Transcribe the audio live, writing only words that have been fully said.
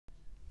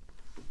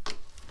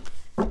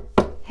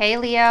Hey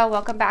Leo,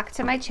 welcome back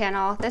to my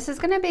channel. This is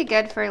going to be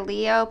good for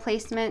Leo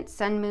placement,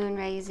 Sun, Moon,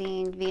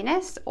 Rising,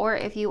 Venus, or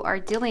if you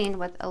are dealing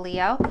with a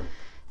Leo,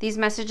 these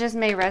messages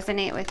may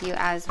resonate with you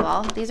as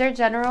well. These are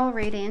general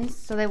readings,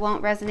 so they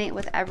won't resonate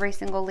with every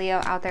single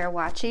Leo out there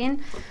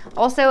watching.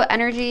 Also,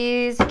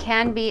 energies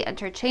can be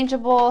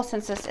interchangeable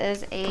since this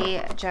is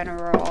a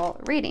general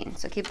reading,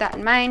 so keep that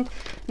in mind.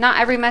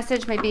 Not every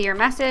message may be your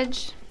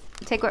message.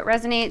 Take what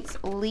resonates,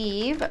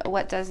 leave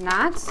what does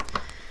not.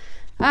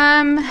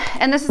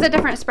 And this is a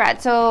different spread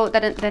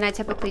than I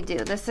typically do.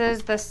 This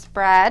is the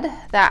spread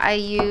that I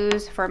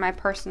use for my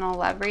personal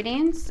love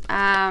readings.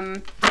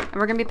 And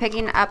we're going to be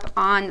picking up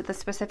on the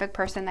specific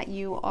person that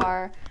you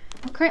are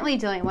currently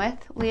dealing with.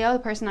 Leo, the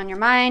person on your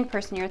mind,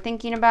 person you're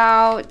thinking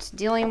about,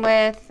 dealing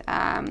with,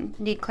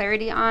 need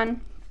clarity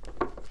on.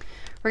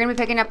 We're going to be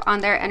picking up on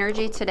their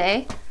energy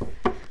today.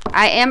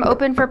 I am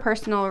open for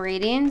personal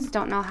readings.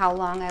 Don't know how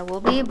long I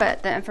will be,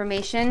 but the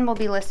information will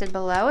be listed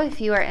below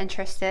if you are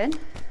interested.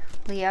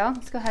 Leo,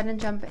 let's go ahead and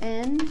jump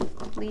in.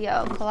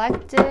 Leo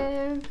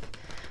collective,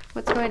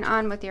 what's going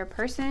on with your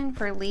person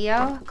for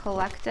Leo?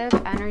 Collective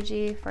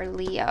energy for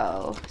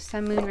Leo,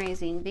 Sun, Moon,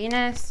 Rising,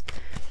 Venus.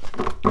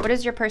 What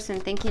is your person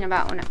thinking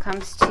about when it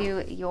comes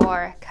to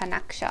your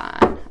connection?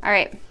 All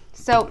right,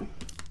 so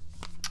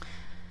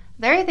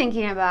they're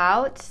thinking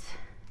about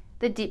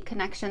the deep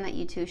connection that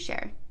you two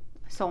share,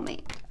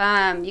 soulmate.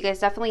 You guys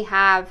definitely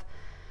have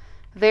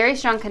very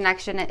strong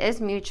connection. It is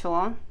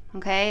mutual.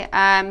 Okay,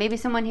 maybe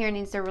someone here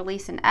needs to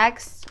release an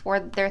ex,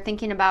 or they're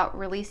thinking about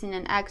releasing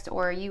an ex,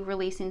 or you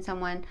releasing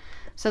someone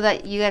so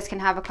that you guys can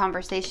have a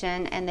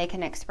conversation and they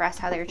can express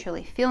how they're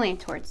truly feeling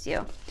towards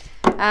you.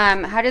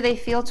 How do they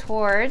feel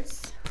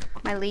towards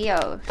my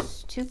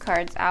Leos? Two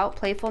cards out,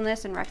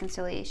 playfulness and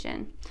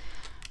reconciliation.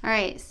 All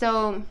right,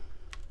 so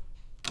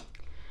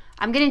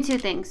I'm getting two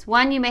things.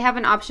 One, you may have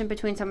an option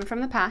between someone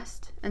from the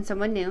past and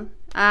someone new,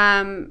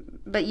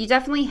 but you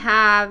definitely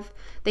have,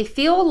 they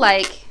feel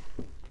like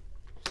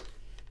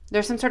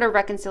there's some sort of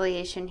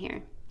reconciliation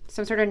here,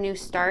 some sort of new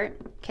start,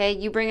 okay?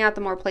 You bring out the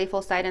more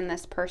playful side in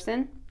this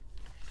person,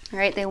 all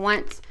right? They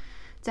want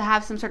to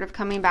have some sort of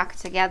coming back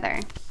together.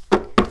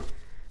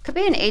 Could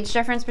be an age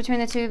difference between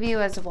the two of you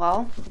as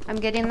well. I'm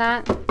getting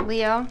that,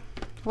 Leo.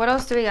 What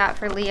else do we got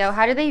for Leo?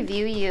 How do they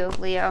view you,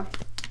 Leo?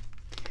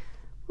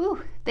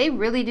 Ooh, they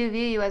really do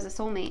view you as a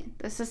soulmate.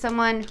 This is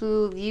someone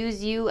who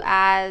views you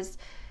as,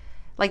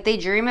 like, they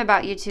dream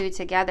about you two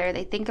together.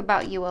 They think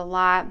about you a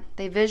lot.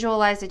 They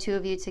visualize the two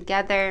of you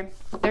together.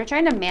 They're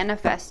trying to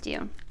manifest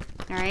you,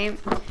 all right?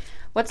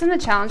 What's in the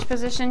challenge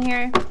position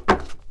here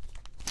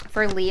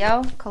for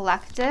Leo?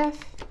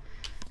 Collective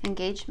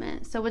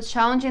engagement. So what's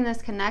challenging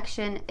this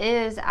connection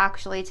is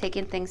actually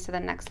taking things to the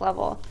next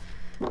level.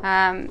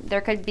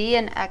 There could be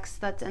an ex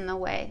that's in the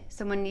way.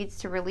 Someone needs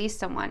to release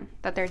someone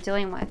that they're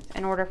dealing with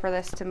in order for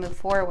this to move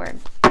forward.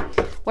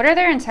 What are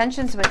their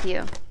intentions with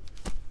you?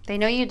 They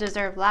know you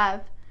deserve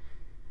love.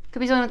 Could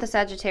be dealing with a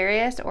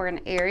Sagittarius or an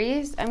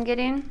Aries, I'm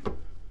getting.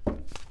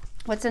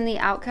 What's in the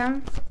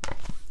outcome?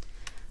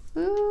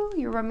 Ooh,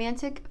 your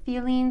romantic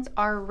feelings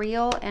are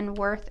real and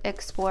worth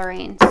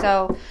exploring.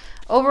 So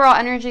overall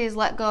energy is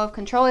let go of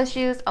control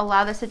issues.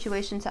 Allow the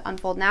situation to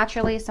unfold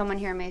naturally. Someone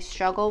here may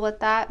struggle with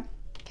that.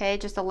 Okay,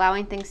 just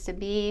allowing things to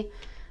be,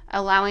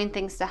 allowing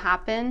things to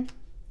happen.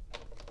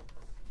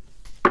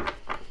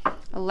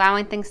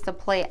 Allowing things to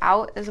play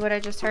out is what I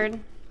just heard.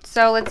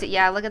 So let's see.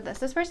 Yeah, look at this.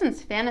 This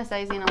person's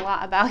fantasizing a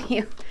lot about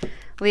you,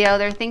 Leo.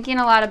 They're thinking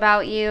a lot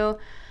about you.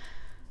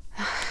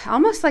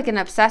 Almost like an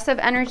obsessive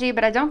energy,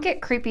 but I don't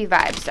get creepy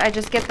vibes. I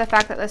just get the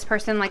fact that this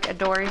person, like,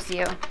 adores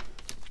you.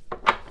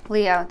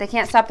 Leo, they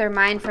can't stop their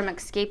mind from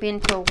escaping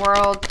to a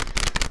world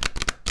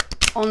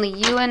only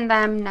you and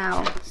them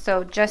know.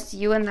 So just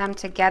you and them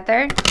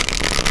together.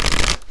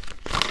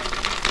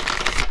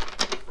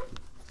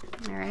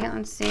 All right,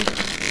 let's see.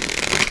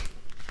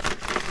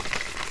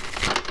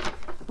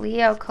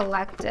 Leo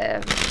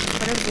collective.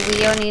 What does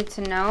Leo need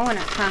to know when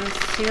it comes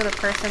to the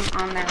person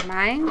on their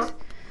mind?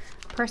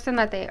 Person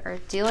that they are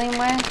dealing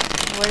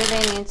with. What do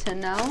they need to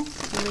know?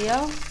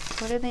 Leo,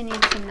 what do they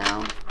need to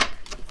know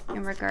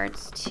in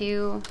regards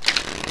to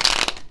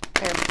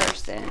their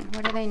person?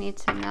 What do they need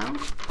to know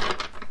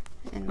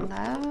in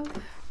love?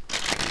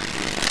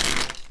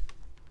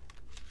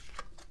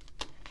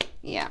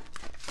 Yeah.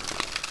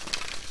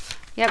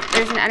 Yep,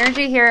 there's an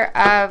energy here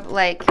of,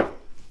 like,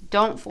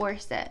 don't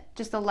force it.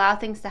 Just allow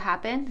things to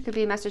happen. It could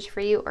be a message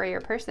for you or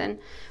your person.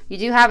 You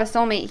do have a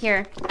soulmate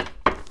here.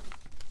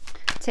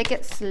 Take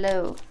it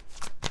slow.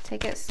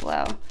 Take it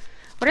slow.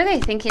 What are they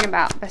thinking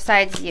about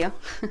besides you?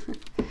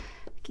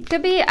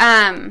 Could be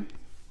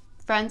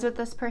friends with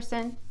this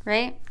person,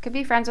 right? Could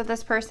be friends with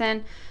this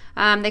person.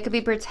 They could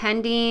be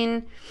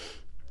pretending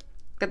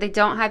that they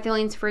don't have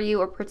feelings for you,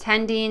 or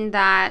pretending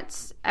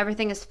that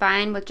everything is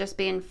fine with just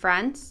being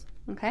friends,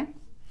 okay?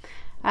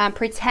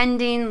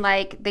 Pretending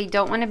like they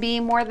don't want to be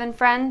more than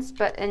friends,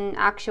 but in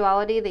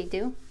actuality they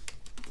do.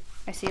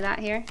 I see that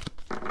here.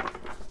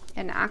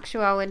 In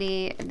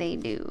actuality they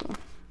do.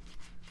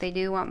 They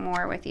do want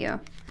more with you.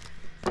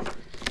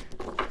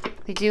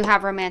 They do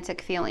have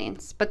romantic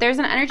feelings. But there's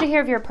an energy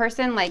here of your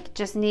person like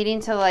just needing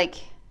to like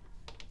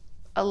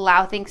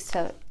allow things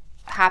to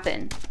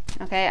happen.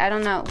 Okay, I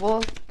don't know.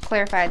 We'll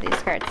clarify these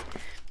cards.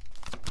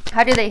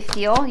 How do they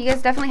feel? You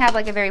guys definitely have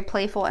like a very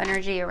playful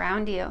energy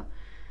around you.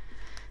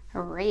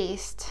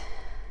 Erased.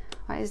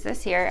 Why is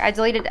this here? I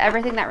deleted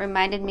everything that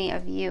reminded me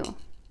of you.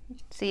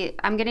 See,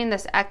 I'm getting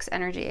this X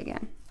energy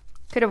again.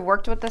 Could have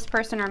worked with this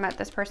person or met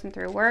this person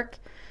through work.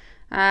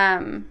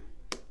 They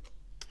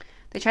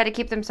try to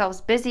keep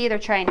themselves busy. They're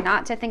trying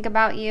not to think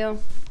about you.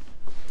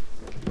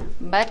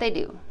 But they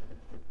do.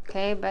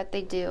 Okay, but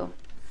they do.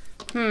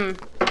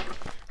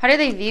 How do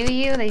they view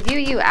you? They view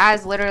you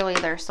as literally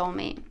their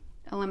soulmate.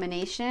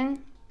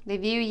 Elimination. They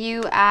view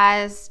you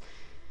as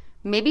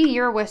maybe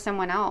you're with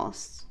someone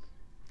else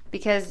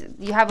because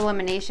you have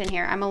elimination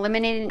here. I'm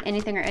eliminating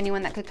anything or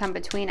anyone that could come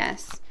between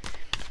us.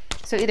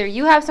 So either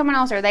you have someone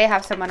else or they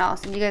have someone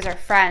else and you guys are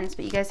friends,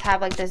 but you guys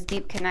have like this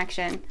deep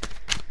connection.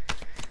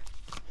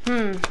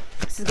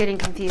 This is getting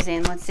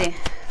confusing. Let's see.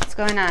 What's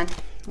going on?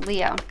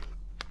 Leo.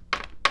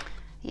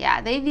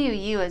 Yeah, they view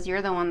you as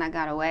you're the one that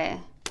got away.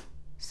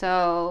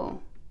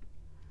 So,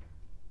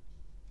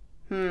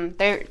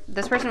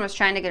 this person was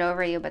trying to get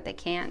over you, but they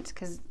can't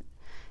because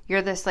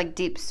you're this like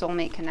deep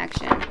soulmate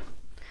connection.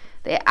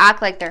 They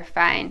act like they're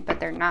fine, but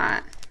they're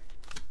not.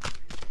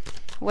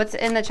 What's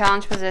in the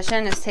challenge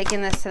position is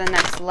taking this to the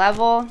next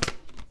level.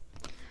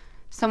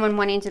 Someone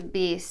wanting to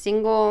be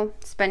single,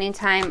 spending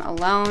time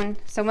alone.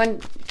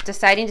 Someone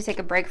deciding to take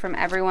a break from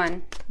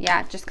everyone.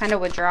 Yeah, just kind of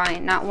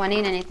withdrawing, not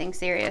wanting anything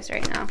serious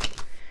right now.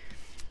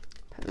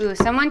 Ooh,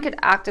 someone could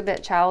act a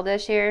bit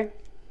childish here.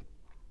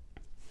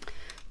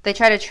 They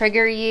try to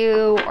trigger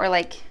you or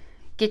like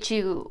get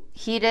you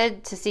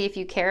heated to see if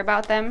you care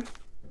about them.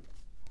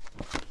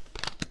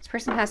 This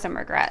person has some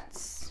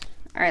regrets.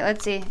 All right,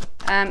 let's see.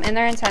 In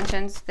their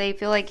intentions, they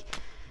feel like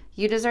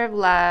you deserve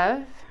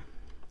love.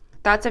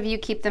 Thoughts of you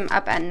keep them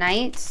up at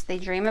night. They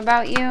dream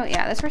about you.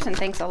 Yeah, this person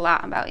thinks a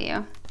lot about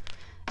you.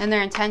 In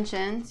their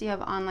intentions, you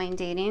have online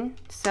dating.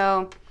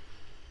 So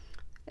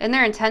in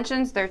their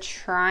intentions, they're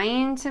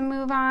trying to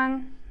move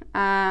on,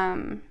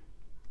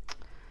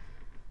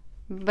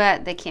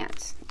 but they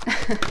can't.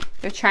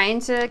 They're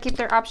trying to keep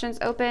their options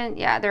open.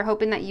 Yeah, they're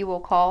hoping that you will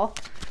call.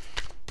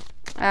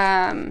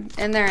 In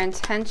their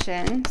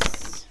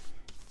intentions,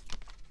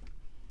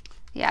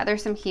 yeah,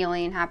 there's some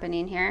healing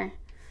happening here.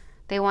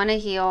 They want to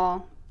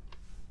heal,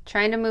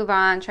 trying to move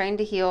on, trying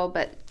to heal,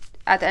 but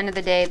at the end of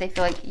the day, they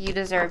feel like you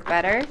deserve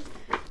better.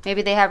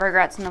 Maybe they have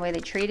regrets in the way they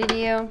treated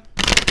you.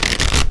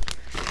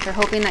 They're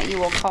hoping that you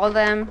will call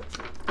them,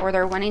 or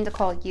they're wanting to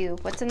call you.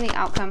 What's in the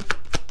outcome?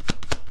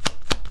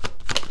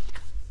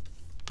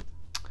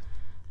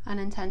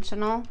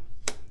 Unintentional.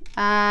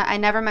 I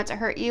never meant to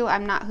hurt you.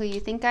 I'm not who you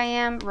think I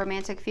am.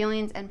 Romantic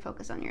feelings and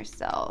focus on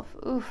yourself.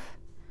 Oof.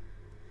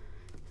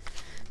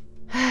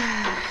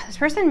 This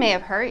person may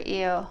have hurt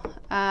you,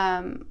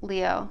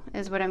 Leo,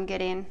 is what I'm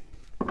getting.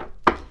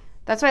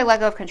 That's why let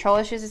go of control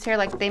issues is here.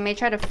 Like they may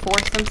try to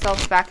force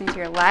themselves back into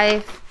your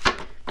life.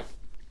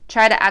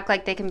 Try to act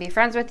like they can be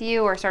friends with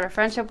you or start a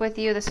friendship with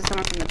you. This is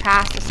someone from the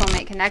past, a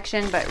soulmate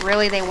connection, but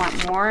really they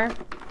want more.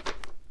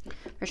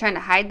 They're trying to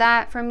hide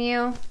that from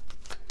you.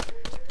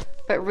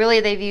 But really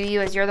they view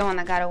you as you're the one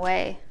that got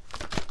away.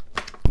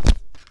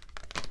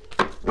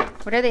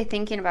 What are they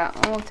thinking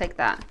about? Oh, we'll take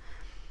that.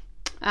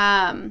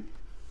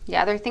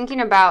 Yeah, they're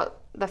thinking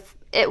about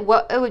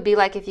what it would be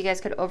like if you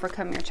guys could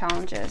overcome your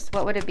challenges.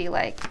 What would it be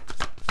like?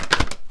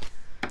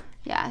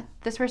 Yeah,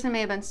 this person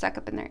may have been stuck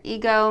up in their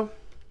ego.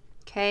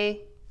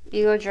 Okay,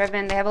 ego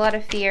driven. They have a lot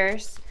of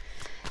fears.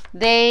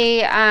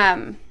 They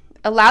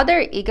allowed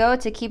their ego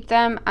to keep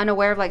them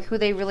unaware of like who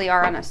they really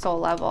are on a soul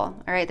level.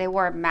 All right, they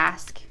wore a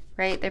mask,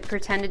 right? They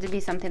pretended to be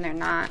something they're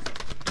not.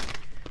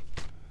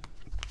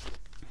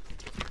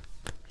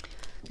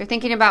 They're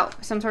thinking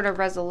about some sort of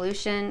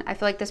resolution. I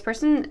feel like this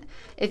person,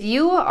 if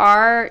you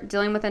are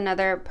dealing with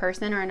another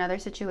person or another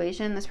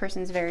situation, this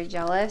person's very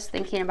jealous,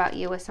 thinking about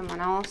you with someone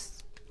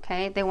else,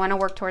 okay? They want to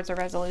work towards a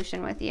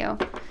resolution with you.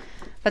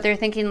 But they're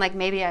thinking like,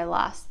 maybe I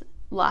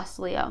lost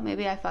Leo.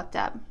 Maybe I fucked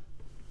up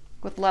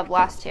with love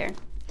lost here.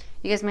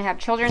 You guys may have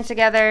children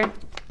together.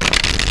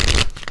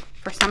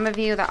 For some of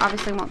you, that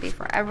obviously won't be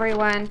for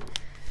everyone.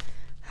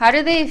 How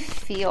do they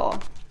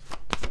feel?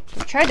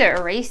 They've tried to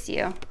erase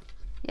you.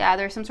 Yeah,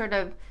 there's some sort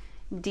of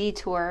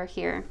detour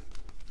here.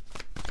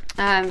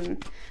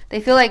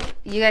 They feel like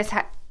you guys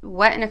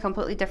went in a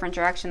completely different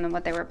direction than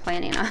what they were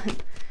planning on.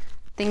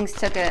 Things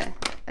took a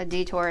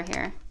detour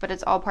here, but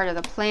it's all part of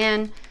the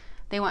plan.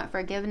 They want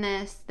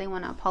forgiveness. They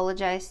want to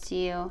apologize to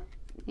you.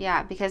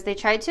 Yeah, because they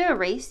tried to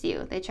erase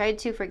you. They tried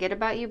to forget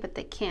about you, but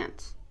they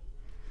can't.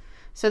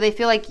 So they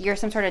feel like you're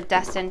some sort of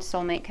destined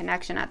soulmate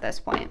connection at this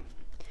point.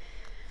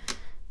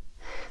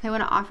 They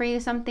want to offer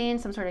you something,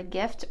 some sort of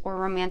gift or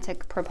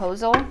romantic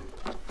proposal.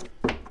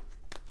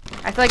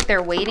 I feel like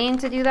they're waiting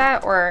to do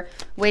that or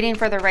waiting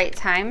for the right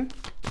time.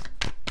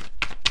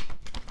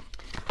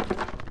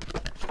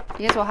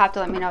 You guys will have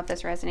to let me know if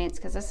this resonates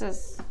because this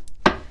is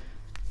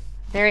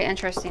very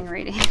interesting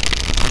reading.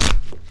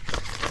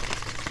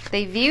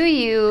 They view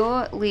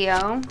you,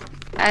 Leo,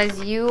 as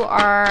you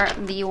are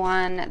the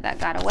one that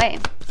got away.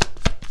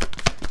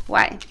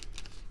 Why?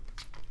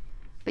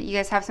 But you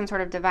guys have some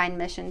sort of divine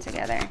mission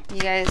together. You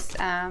guys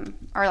are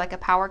like a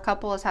power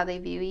couple is how they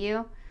view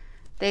you.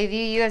 They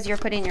view you as you're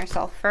putting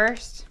yourself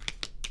first.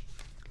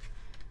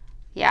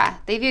 Yeah,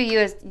 they view you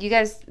as you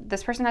guys,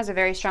 this person has a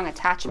very strong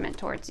attachment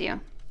towards you.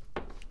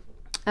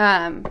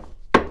 They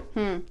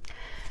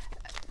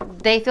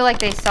feel like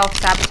they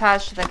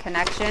self-sabotage the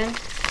connection.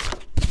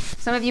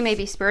 Some of you may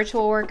be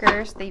spiritual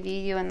workers. They view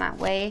you in that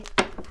way.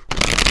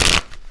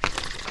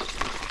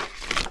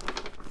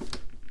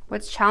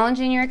 What's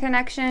challenging your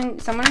connection?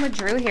 Someone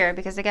withdrew here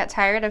because they got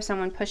tired of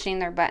someone pushing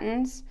their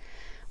buttons.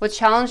 What's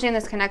challenging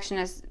this connection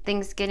is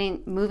things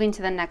moving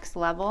to the next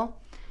level.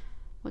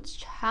 What's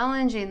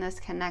challenging this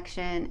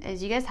connection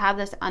is you guys have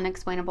this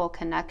unexplainable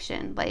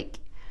connection. Like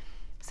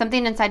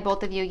something inside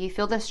both of you, you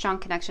feel this strong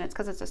connection. It's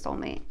because it's a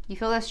soulmate. You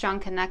feel this strong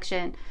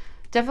connection.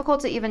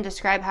 Difficult to even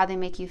describe how they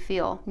make you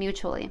feel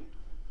mutually.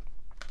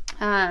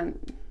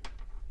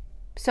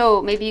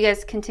 So maybe you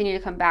guys continue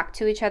to come back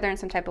to each other in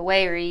some type of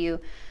way, or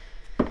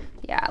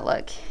yeah,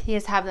 look, you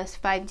guys have this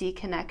 5D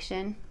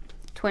connection,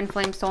 twin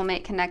flame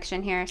soulmate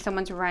connection here.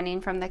 Someone's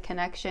running from the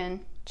connection,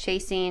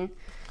 chasing.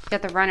 You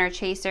got the runner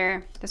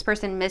chaser. This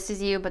person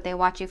misses you, but they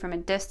watch you from a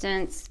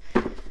distance.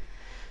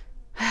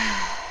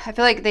 I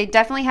feel like they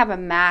definitely have a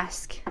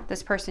mask,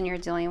 this person you're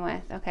dealing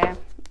with, okay?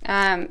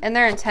 And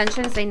their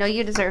intentions, they know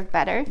you deserve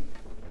better.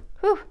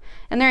 Whew.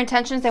 And their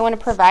intentions, they want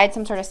to provide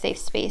some sort of safe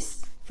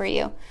space for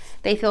you.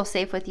 They feel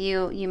safe with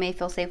you. You may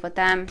feel safe with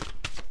them.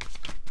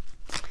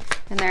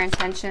 And their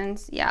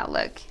intentions, yeah,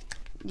 look,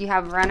 you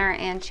have runner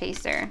and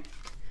chaser.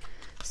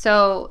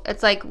 So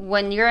it's like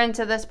when you're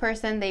into this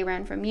person, they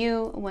run from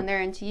you. When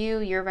they're into you,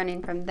 you're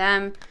running from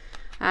them.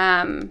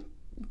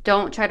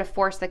 Don't try to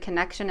force the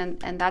connection.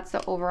 And that's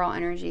the overall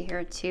energy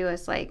here too.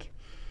 It's like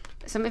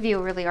some of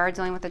you really are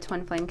dealing with a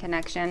twin flame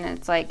connection.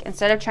 It's like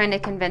instead of trying to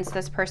convince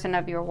this person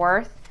of your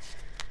worth,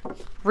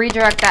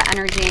 redirect that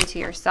energy into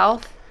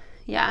yourself.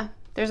 Yeah.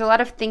 There's a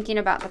lot of thinking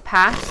about the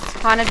past,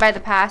 haunted by the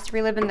past,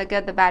 reliving the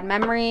good, the bad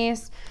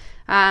memories.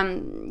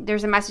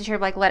 There's a message here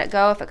of like, let it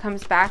go if it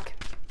comes back.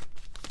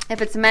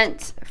 If it's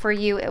meant for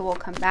you, it will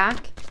come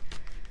back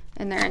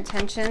in their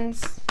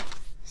intentions.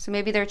 So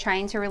maybe they're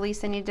trying to release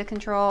the need to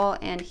control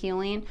and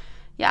healing.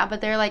 Yeah, but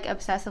they're like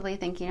obsessively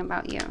thinking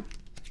about you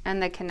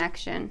and the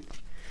connection.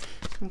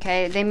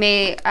 Okay, they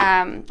may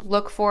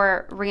look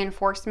for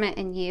reinforcement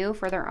in you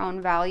for their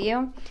own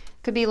value.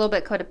 Could be a little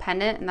bit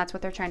codependent, and that's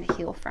what they're trying to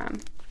heal from.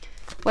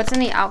 What's in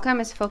the outcome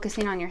is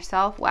focusing on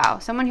yourself. Wow,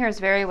 someone here is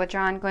very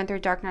withdrawn, going through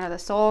dark night of the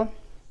soul.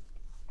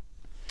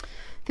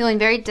 Feeling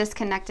very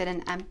disconnected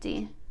and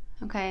empty,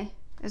 okay,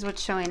 is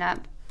what's showing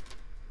up.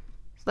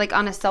 Like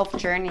on a self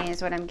journey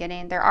is what I'm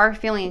getting. There are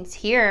feelings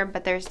here,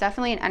 but there's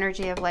definitely an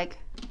energy of like,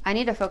 I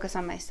need to focus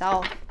on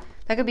myself.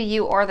 That could be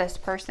you or this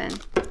person.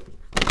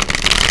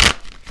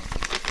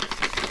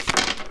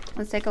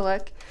 Let's take a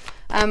look.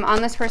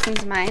 On this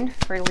person's mind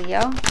for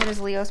Leo, what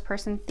is Leo's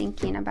person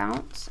thinking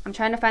about? I'm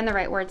trying to find the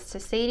right words to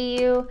say to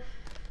you.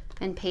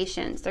 And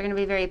patience. They're going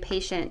to be very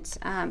patient.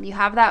 You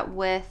have that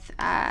with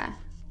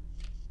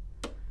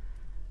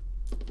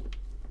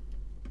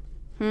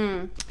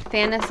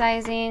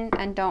fantasizing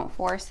and don't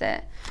force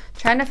it.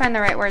 Trying to find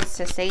the right words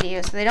to say to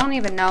you. So they don't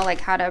even know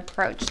like how to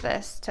approach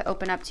this to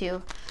open up to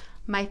you.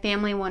 My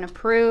family won't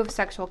approve,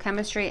 sexual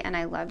chemistry, and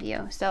I love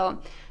you.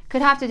 So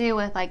could have to do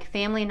with like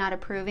family not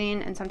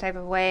approving in some type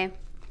of way.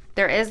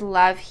 There is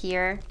love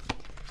here,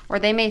 or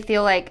they may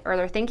feel like, or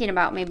they're thinking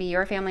about maybe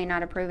your family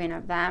not approving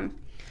of them.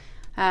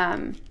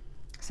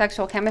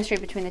 Sexual chemistry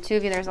between the two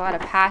of you, there's a lot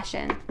of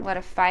passion, a lot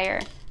of fire.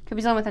 Could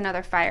be dealing with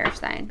another fire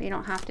sign, but you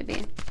don't have to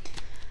be.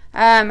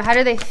 How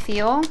do they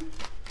feel?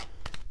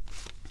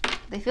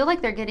 They feel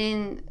like they're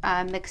getting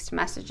mixed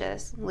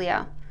messages,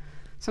 Leo.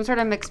 Some sort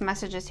of mixed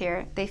messages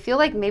here. They feel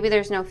like maybe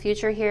there's no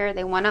future here.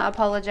 They want to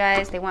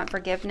apologize. They want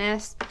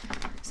forgiveness.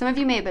 Some of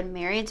you may have been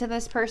married to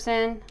this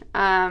person.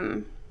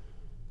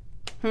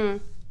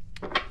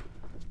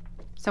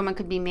 Someone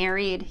could be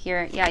married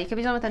here. Yeah, you could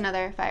be dealing with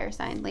another fire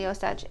sign. Leo,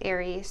 Sag,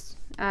 Aries.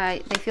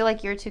 They feel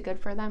like you're too good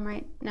for them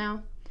right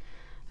now.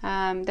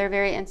 They're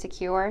very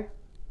insecure.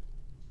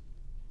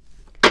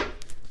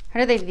 How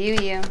do they view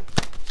you?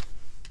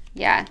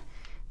 Yeah.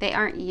 They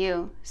aren't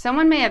you.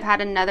 Someone may have had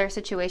another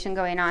situation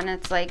going on.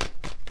 It's like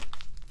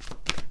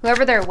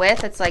whoever they're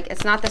with, it's like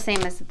it's not the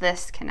same as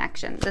this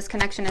connection. This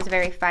connection is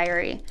very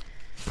fiery,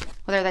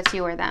 whether that's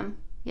you or them.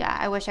 Yeah,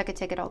 I wish I could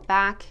take it all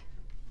back.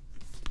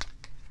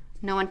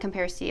 No one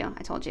compares to you.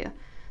 I told you.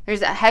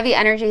 There's a heavy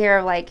energy here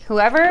of like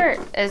whoever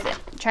is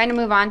trying to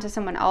move on to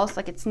someone else,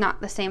 like it's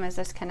not the same as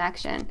this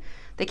connection.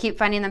 They keep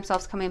finding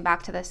themselves coming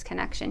back to this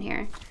connection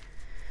here.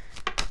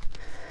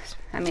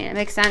 I mean, it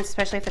makes sense,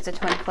 especially if it's a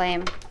twin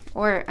flame.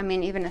 Or, I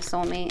mean, even a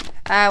soulmate.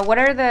 What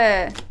are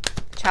the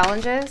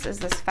challenges? Is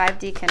this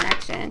 5D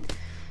connection?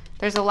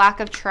 There's a lack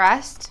of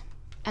trust,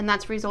 and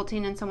that's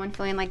resulting in someone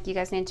feeling like you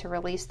guys need to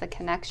release the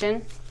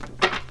connection.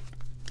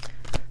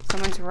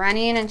 Someone's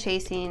running and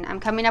chasing. I'm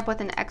coming up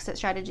with an exit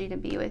strategy to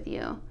be with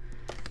you.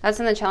 That's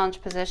in the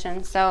challenge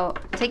position. So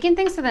taking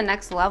things to the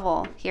next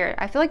level here.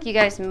 I feel like you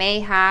guys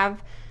may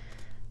have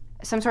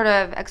some sort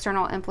of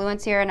external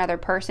influence here. Another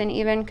person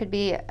even could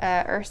be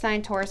Earth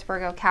sign, Taurus,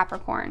 Virgo,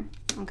 Capricorn.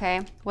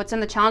 Okay. What's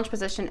in the challenge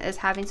position is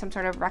having some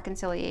sort of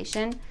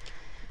reconciliation.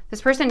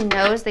 This person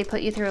knows they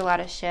put you through a lot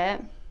of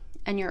shit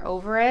and you're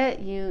over it.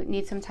 You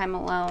need some time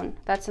alone.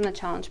 That's in the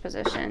challenge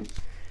position.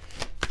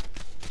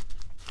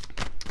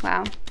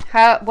 Wow.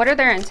 What are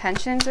their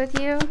intentions with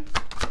you?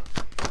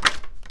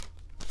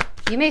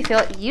 You may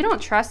feel you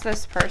don't trust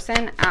this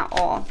person at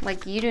all.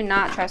 Like, you do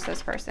not trust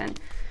this person.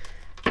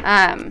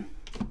 And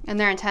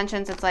their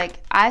intentions, it's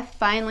like, I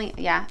finally,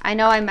 yeah, I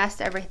know I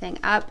messed everything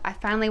up. I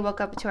finally woke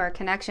up to our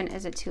connection.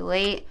 Is it too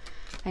late?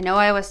 I know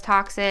I was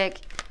toxic.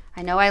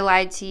 I know I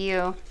lied to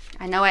you.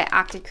 I know I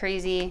acted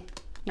crazy.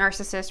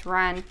 Narcissist,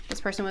 run. This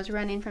person was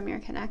running from your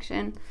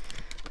connection.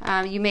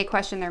 You may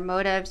question their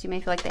motives. You may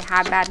feel like they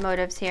had bad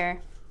motives here.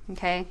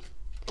 Okay.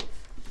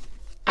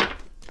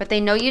 But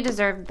they know you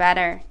deserve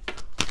better.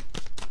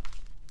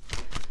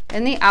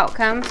 In the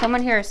outcome,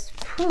 someone here is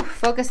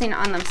focusing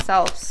on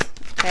themselves,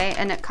 okay?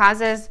 And it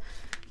causes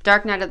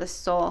dark night of the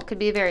soul. Could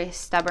be a very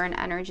stubborn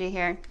energy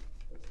here.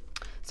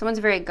 Someone's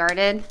very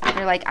guarded.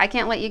 They're like, I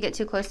can't let you get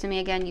too close to me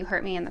again. You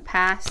hurt me in the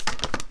past.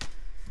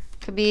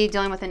 Could be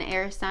dealing with an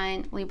air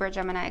sign, Libra,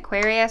 Gemini,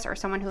 Aquarius, or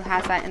someone who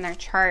has that in their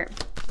chart.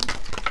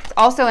 It's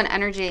also an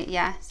energy,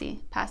 yeah, see,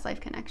 past life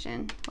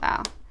connection.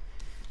 Wow.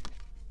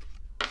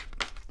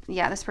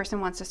 Yeah, this person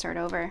wants to start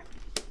over.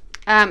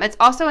 It's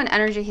also an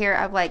energy here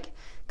of like,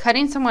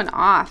 cutting someone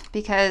off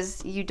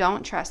because you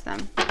don't trust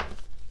them.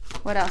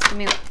 What else?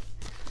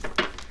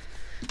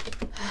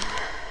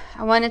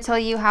 I want to tell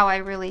you how I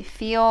really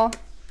feel.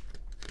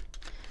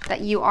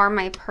 That you are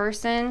my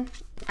person.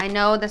 I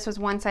know this was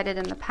one-sided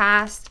in the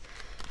past.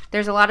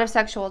 There's a lot of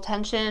sexual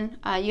tension.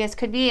 You guys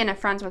could be in a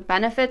friends with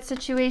benefits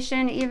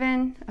situation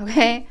even.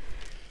 Okay.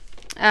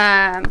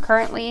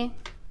 Currently.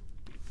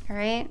 All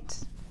right.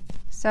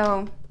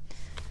 So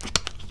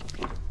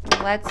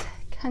let's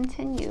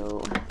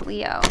continue.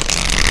 Leo.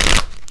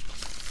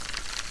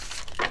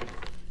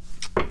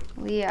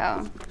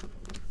 Leo.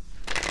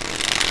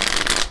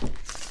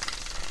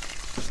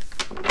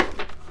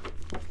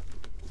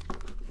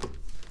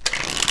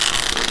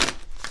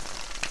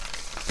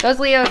 Those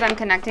Leos I'm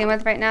connecting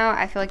with right now,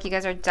 I feel like you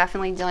guys are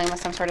definitely dealing with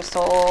some sort of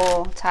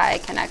soul tie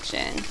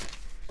connection.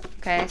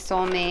 Okay,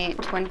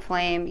 soulmate, twin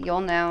flame,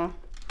 you'll know.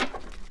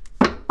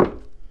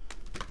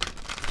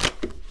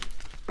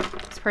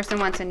 This person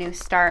wants a new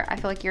start. I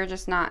feel like you're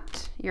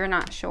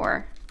not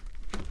sure.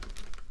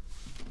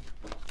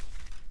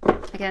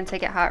 Again,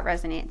 take it how it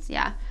resonates.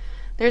 Yeah.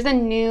 There's a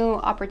new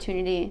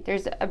opportunity.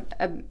 There's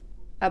an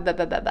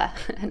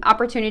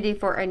opportunity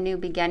for a new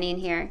beginning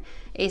here.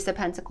 Ace of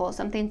Pentacles,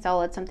 something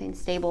solid, something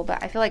stable.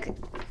 But I feel like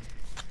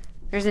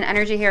there's an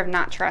energy here of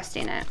not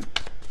trusting it.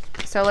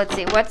 So let's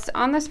see. What's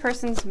on this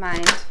person's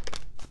mind?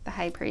 The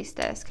High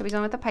Priestess. Could be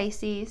dealing with the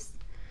Pisces.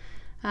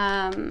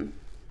 They're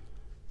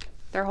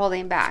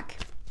holding back.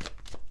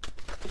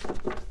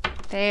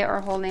 They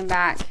are holding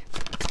back.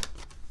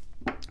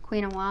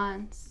 Queen of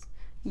Wands.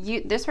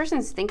 This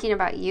person's thinking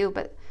about you,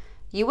 but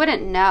you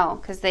wouldn't know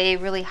because they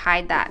really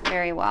hide that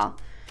very well.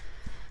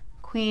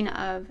 Queen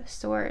of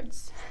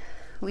Swords.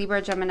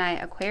 Libra, Gemini,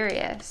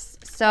 Aquarius.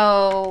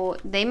 So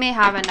they may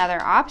have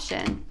another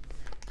option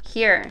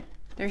here.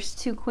 There's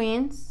two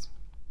queens.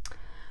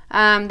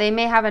 They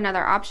may have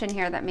another option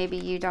here that maybe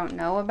you don't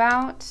know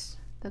about,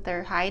 that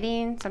they're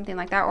hiding, something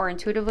like that, or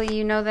intuitively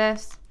you know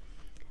this.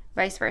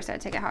 Vice versa.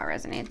 Take it how it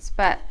resonates.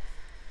 But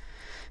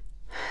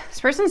this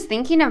person's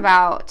thinking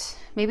about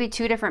maybe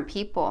two different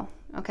people,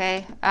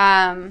 okay?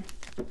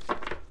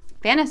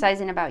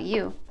 Fantasizing about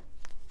you.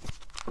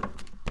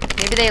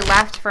 Maybe they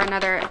left for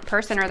another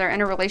person, or they're in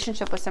a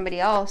relationship with somebody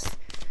else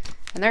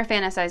and they're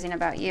fantasizing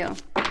about you.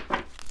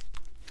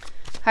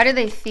 How do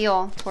they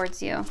feel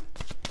towards you?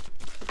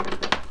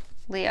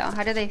 Leo.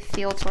 How do they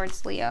feel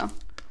towards Leo?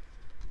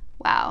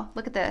 Wow,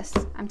 look at this.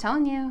 I'm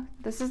telling you,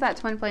 this is that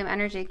twin flame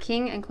energy.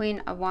 King and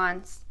Queen of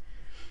Wands.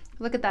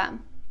 Look at that.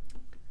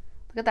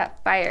 Look at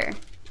that fire.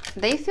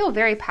 They feel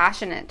very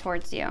passionate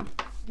towards you.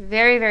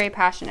 Very, very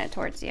passionate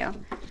towards you.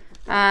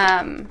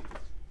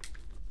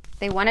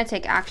 They want to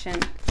take action.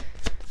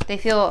 They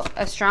feel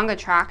a strong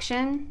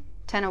attraction.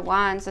 10 of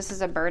Wands. This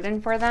is a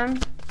burden for them.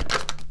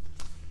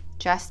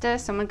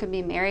 Justice. Someone could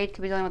be married.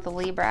 Could be dealing with a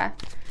Libra.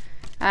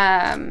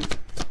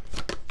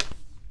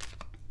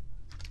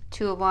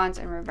 2 of Wands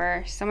in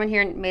reverse. Someone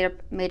here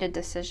made a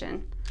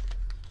decision.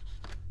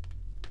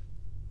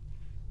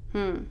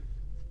 To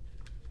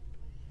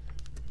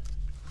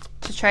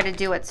try to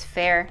do what's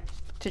fair.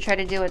 To try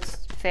to do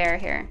what's fair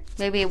here.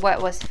 Maybe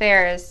what was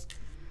fair is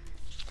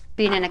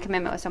being in a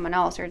commitment with someone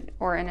else,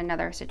 or in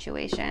another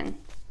situation.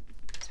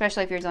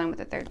 Especially if you're dealing with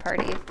a third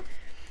party.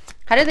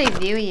 How do they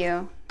view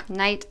you?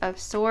 Knight of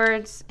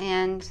Swords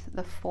and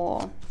the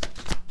Fool.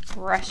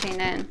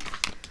 Rushing in.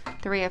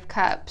 3 of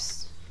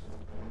Cups.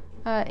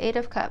 8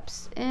 of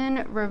Cups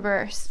in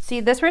reverse.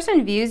 See, this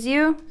person views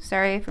you.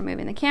 Sorry for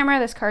moving the camera.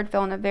 This card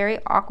fell in a very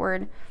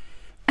awkward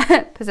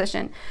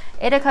position.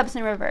 Eight of Cups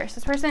in reverse.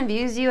 This person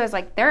views you as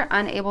like they're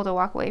unable to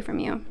walk away from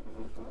you.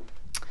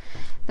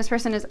 This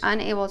person is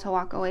unable to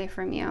walk away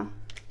from you.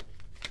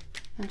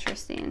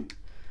 Interesting.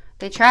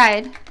 They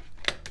tried.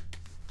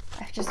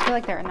 I just feel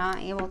like they're not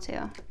able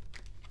to.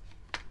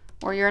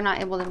 Or you're not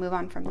able to move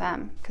on from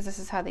them because this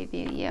is how they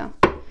view you.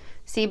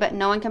 See, but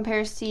no one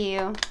compares to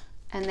you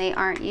and they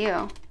aren't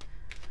you.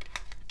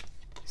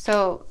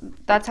 So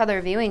that's how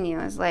they're viewing you,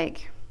 is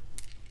like,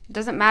 it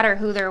doesn't matter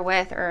who they're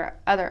with or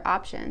other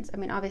options. I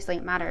mean, obviously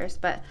it matters,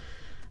 but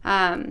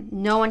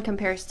no one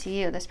compares to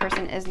you. This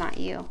person is not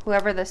you.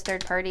 Whoever this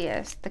third party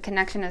is, the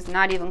connection is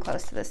not even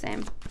close to the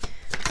same.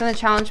 So in the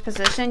challenge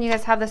position, you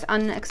guys have this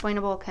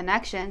unexplainable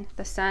connection.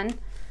 The Sun,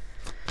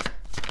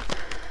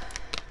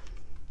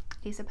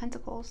 Ace of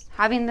Pentacles.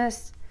 Having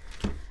this,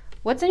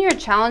 what's in your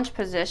challenge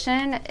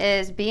position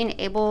is being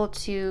able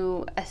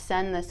to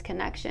ascend this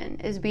connection,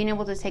 is being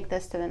able to take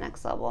this to the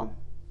next level.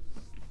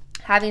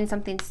 Having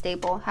something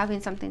stable,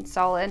 having something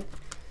solid.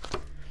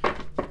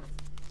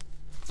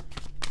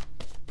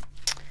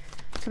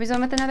 Could be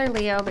someone with another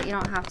Leo, but you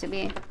don't have to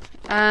be.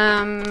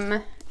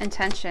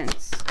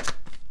 Intentions.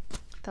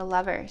 The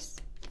Lovers.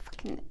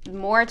 Fucking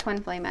more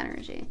twin flame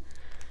energy.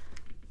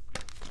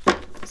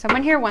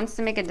 Someone here wants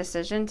to make a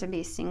decision to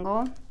be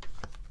single.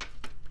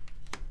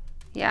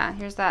 Yeah,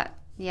 here's that.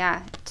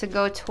 Yeah, to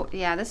go to,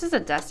 yeah, this is a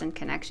destined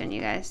connection,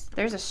 you guys.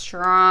 There's a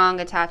strong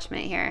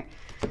attachment here.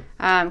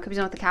 Could be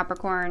someone with the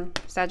Capricorn,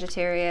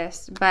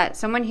 Sagittarius, but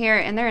someone here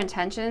in their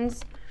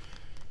intentions,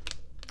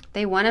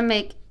 they want to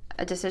make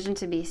a decision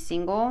to be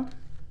single,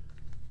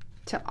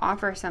 to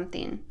offer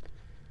something,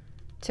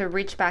 to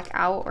reach back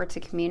out or to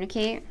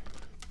communicate,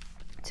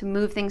 to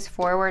move things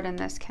forward in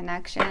this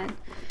connection.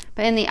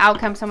 But in the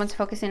outcome, someone's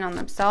focusing on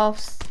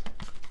themselves.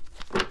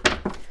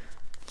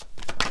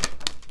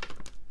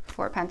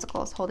 Four of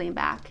Pentacles, holding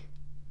back.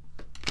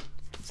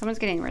 Someone's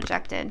getting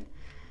rejected.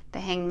 The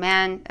Hanged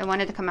Man, I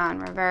wanted to come out in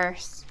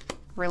reverse.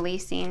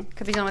 Releasing.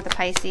 Could be going with the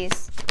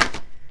Pisces.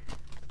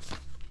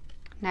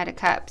 Knight of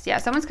Cups. Yeah,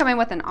 someone's coming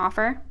with an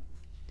offer.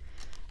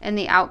 In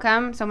the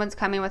outcome, someone's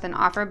coming with an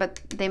offer, but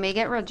they may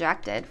get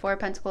rejected. Four of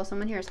Pentacles,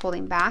 someone here is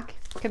holding back.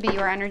 Could be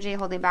your energy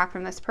holding back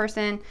from this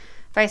person.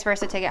 Vice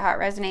versa, take it how it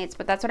resonates.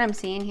 But that's what I'm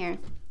seeing here.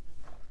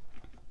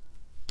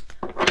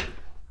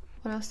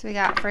 What else do we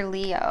got for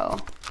Leo?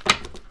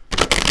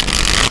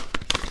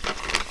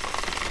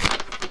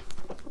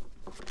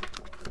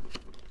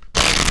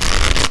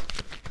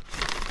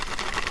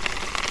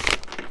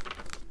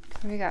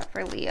 What do we got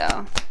for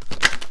Leo?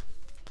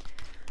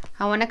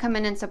 I want to come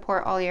in and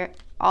support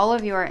all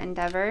of your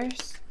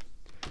endeavors.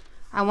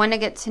 I want to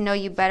get to know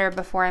you better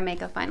before I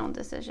make a final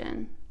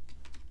decision.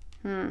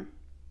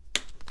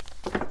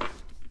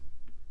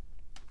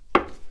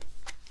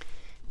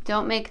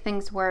 Don't make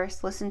things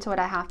worse. Listen to what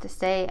I have to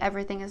say.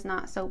 Everything is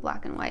not so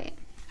black and white.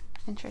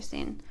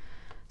 Interesting.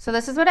 So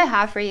this is what I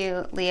have for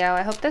you, Leo.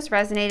 I hope this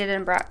resonated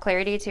and brought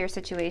clarity to your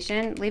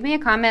situation. Leave me a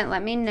comment.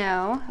 Let me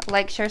know.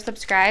 Like, share,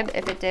 subscribe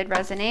if it did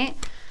resonate.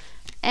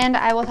 And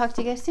I will talk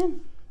to you guys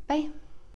soon. Bye.